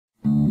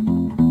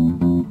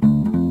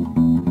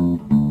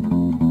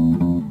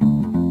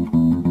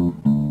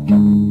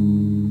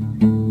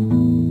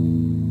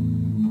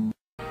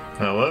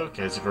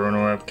guys,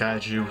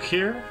 reallt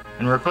here,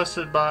 and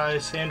requested by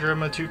Sandra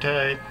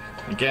Matute.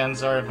 Again,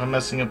 sorry if I'm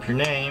messing up your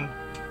name.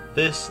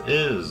 This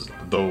is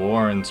The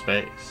War in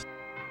Space.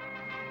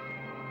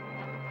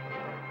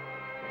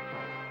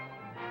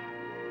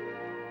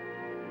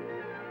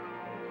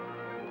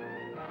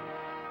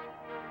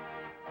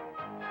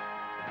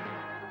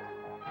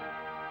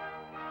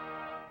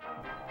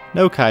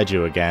 No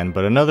kaiju again,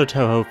 but another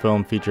Toho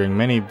film featuring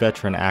many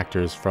veteran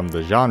actors from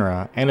the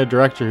genre, and a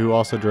director who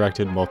also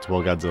directed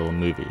multiple Godzilla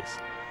movies.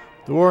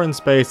 The War in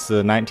Space is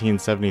a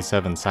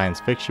 1977 science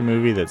fiction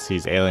movie that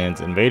sees aliens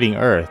invading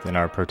Earth, and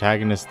our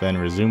protagonists then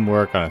resume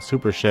work on a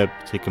super ship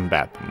to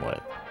combat them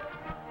with.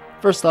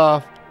 First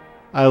off,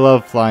 I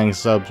love flying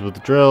subs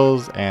with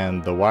drills,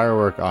 and the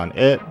wirework on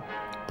it,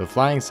 the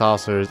flying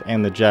saucers,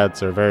 and the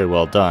jets are very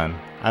well done.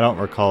 I don't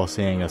recall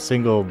seeing a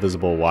single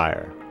visible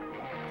wire.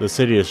 The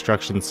city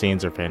destruction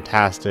scenes are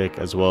fantastic,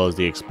 as well as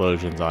the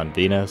explosions on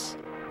Venus.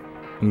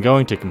 I'm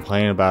going to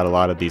complain about a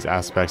lot of these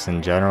aspects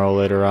in general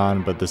later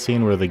on, but the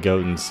scene where the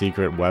Goten's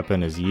secret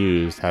weapon is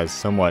used has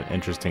somewhat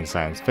interesting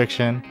science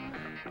fiction.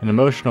 An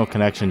emotional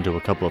connection to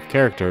a couple of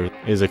characters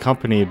is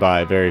accompanied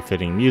by very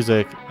fitting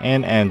music,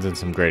 and ends in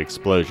some great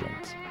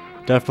explosions.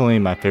 Definitely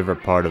my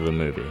favorite part of the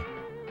movie.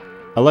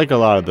 I like a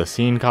lot of the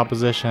scene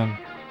composition.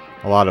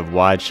 A lot of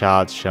wide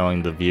shots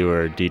showing the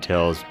viewer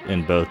details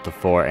in both the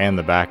fore and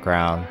the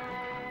background.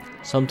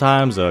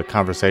 Sometimes a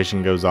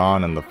conversation goes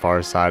on the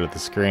far side of the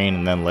screen,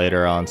 and then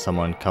later on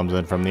someone comes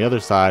in from the other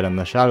side and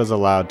the shot is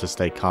allowed to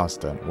stay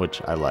constant,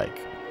 which I like.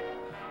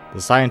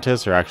 The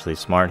scientists are actually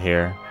smart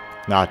here,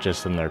 not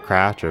just in their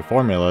craft or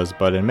formulas,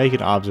 but in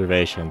making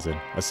observations and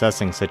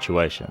assessing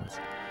situations.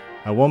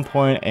 At one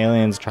point,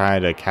 aliens try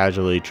to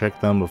casually trick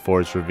them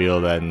before it's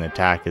revealed that an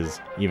attack is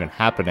even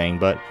happening,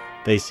 but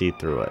they see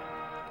through it.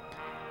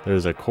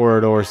 There's a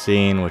corridor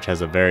scene which has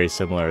a very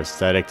similar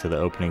aesthetic to the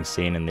opening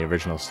scene in the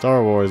original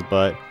Star Wars,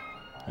 but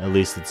at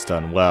least it's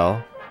done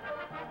well.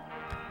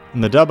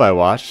 In the dub I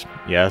watched,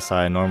 yes,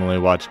 I normally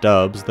watch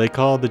dubs, they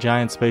call the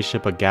giant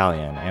spaceship a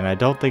galleon, and I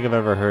don't think I've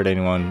ever heard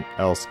anyone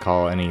else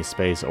call any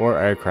space or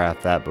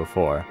aircraft that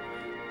before.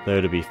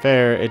 Though to be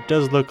fair, it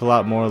does look a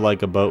lot more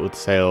like a boat with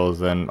sails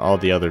than all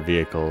the other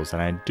vehicles,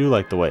 and I do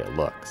like the way it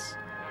looks.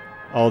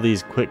 All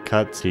these quick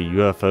cuts to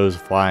UFOs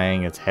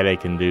flying, it's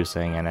headache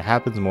inducing, and it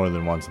happens more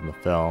than once in the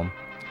film.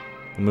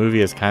 The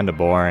movie is kinda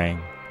boring.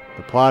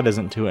 The plot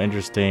isn't too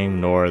interesting,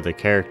 nor the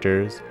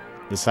characters.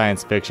 The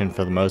science fiction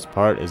for the most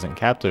part isn't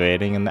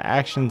captivating, and the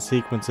action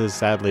sequences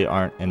sadly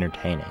aren't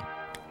entertaining.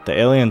 The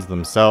aliens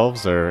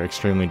themselves are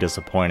extremely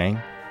disappointing.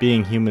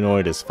 Being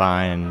humanoid is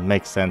fine and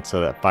makes sense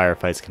so that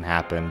firefights can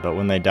happen, but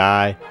when they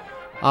die,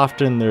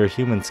 often their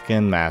human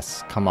skin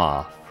masks come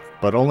off,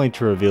 but only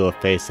to reveal a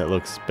face that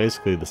looks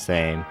basically the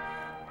same.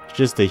 It's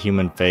just a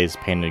human face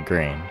painted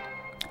green.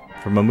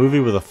 From a movie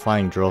with a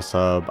flying drill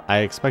sub, I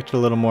expected a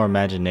little more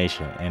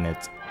imagination in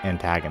its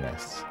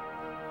antagonists.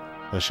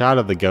 The shot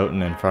of the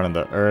Goten in front of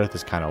the Earth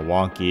is kinda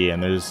wonky,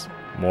 and there's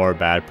more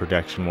bad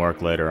projection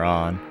work later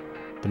on.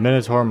 The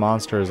Minotaur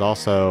monster is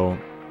also...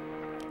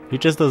 he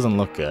just doesn't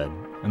look good,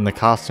 and the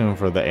costume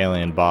for the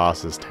alien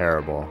boss is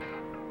terrible.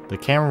 The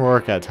camera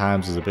work at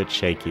times is a bit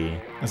shaky.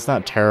 It's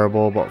not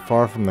terrible, but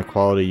far from the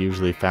quality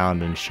usually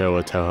found in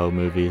Showa Toho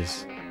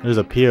movies. There's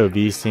a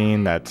POV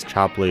scene that's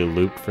choppily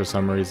looped for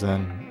some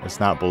reason. It's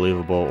not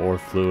believable or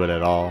fluid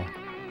at all.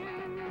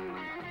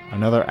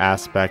 Another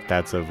aspect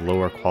that's of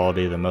lower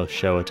quality than most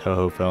Showa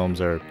Toho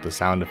films are the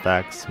sound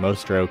effects.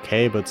 Most are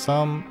okay, but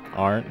some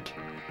aren't.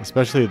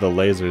 Especially the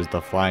lasers the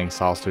flying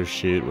saucers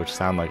shoot, which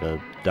sound like a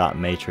dot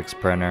matrix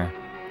printer.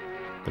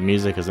 The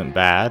music isn't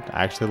bad.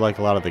 I actually like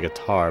a lot of the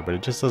guitar, but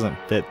it just doesn't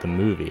fit the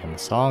movie, and the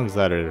songs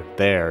that are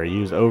there are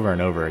used over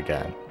and over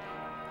again.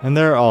 And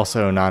they're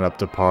also not up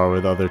to par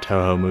with other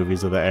Toho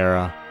movies of the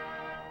era.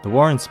 The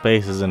War in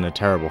Space isn't a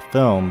terrible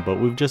film, but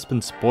we've just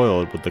been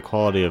spoiled with the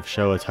quality of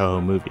Showa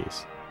Toho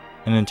movies.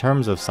 And in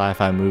terms of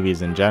sci-fi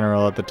movies in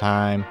general at the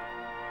time,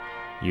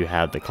 you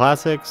have the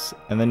classics,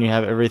 and then you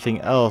have everything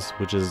else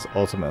which is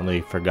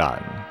ultimately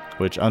forgotten,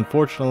 which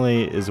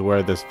unfortunately is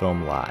where this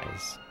film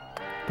lies.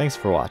 Thanks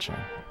for watching.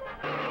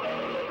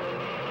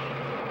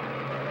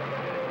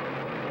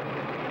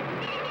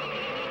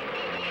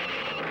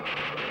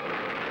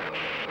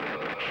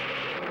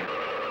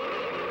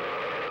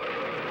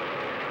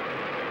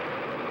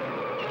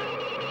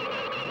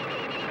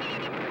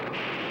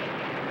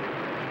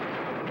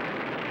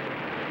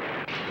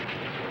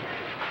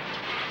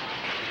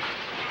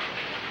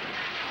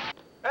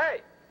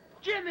 Hey,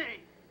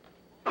 Jimmy!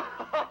 Hey,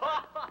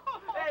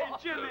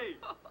 Jimmy!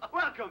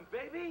 Welcome,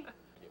 baby!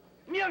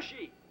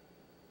 Myoshi!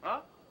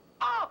 Huh?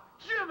 Oh,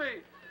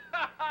 Jimmy!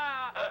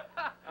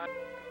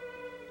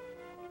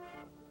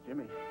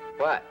 Jimmy.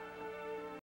 What?